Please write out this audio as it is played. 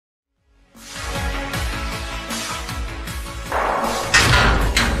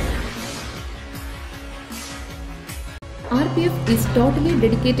RPF is totally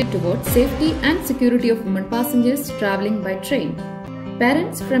dedicated towards safety and security of women passengers travelling by train.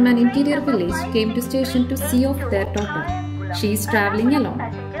 Parents from an interior village came to station to see off their daughter. She is travelling alone.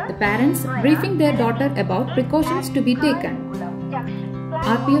 The parents briefing their daughter about precautions to be taken.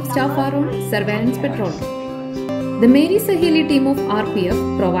 RPF staff are on surveillance patrol. The Mary Saheli team of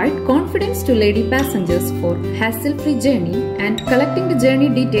RPF provide confidence to lady passengers for hassle-free journey and collecting the journey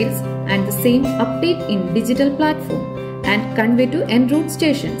details and the same update in digital platform and convey to en route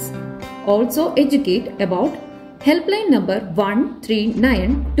stations. Also educate about helpline number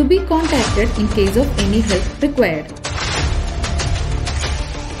 139 to be contacted in case of any help required.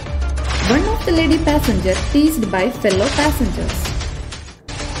 One of the lady passenger teased by fellow passengers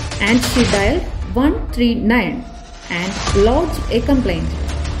and she dialed 139 and lodged a complaint.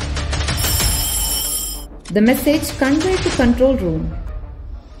 The message conveyed to control room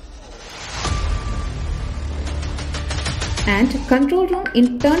and control room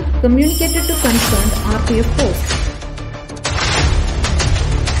in turn communicated to concerned RPF post.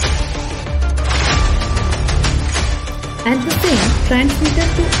 And the same transmitted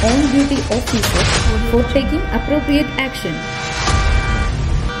to on-duty officers for taking appropriate action.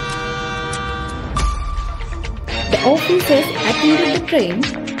 The officers attended the train,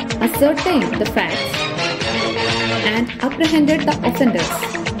 ascertained the facts, and apprehended the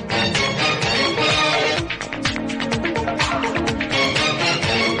offenders.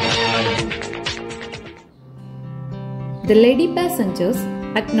 The lady passengers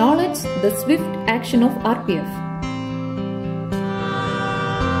acknowledged the swift action of RPF.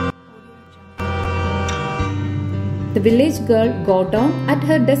 The village girl got down at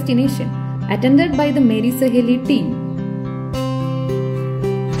her destination, attended by the Mary Saheli team.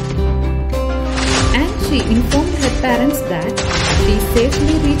 And she informed her parents that she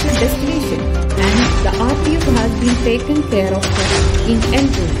safely reached her destination and the RPF has been taken care of her in en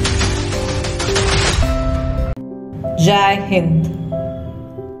route. Jai Hind.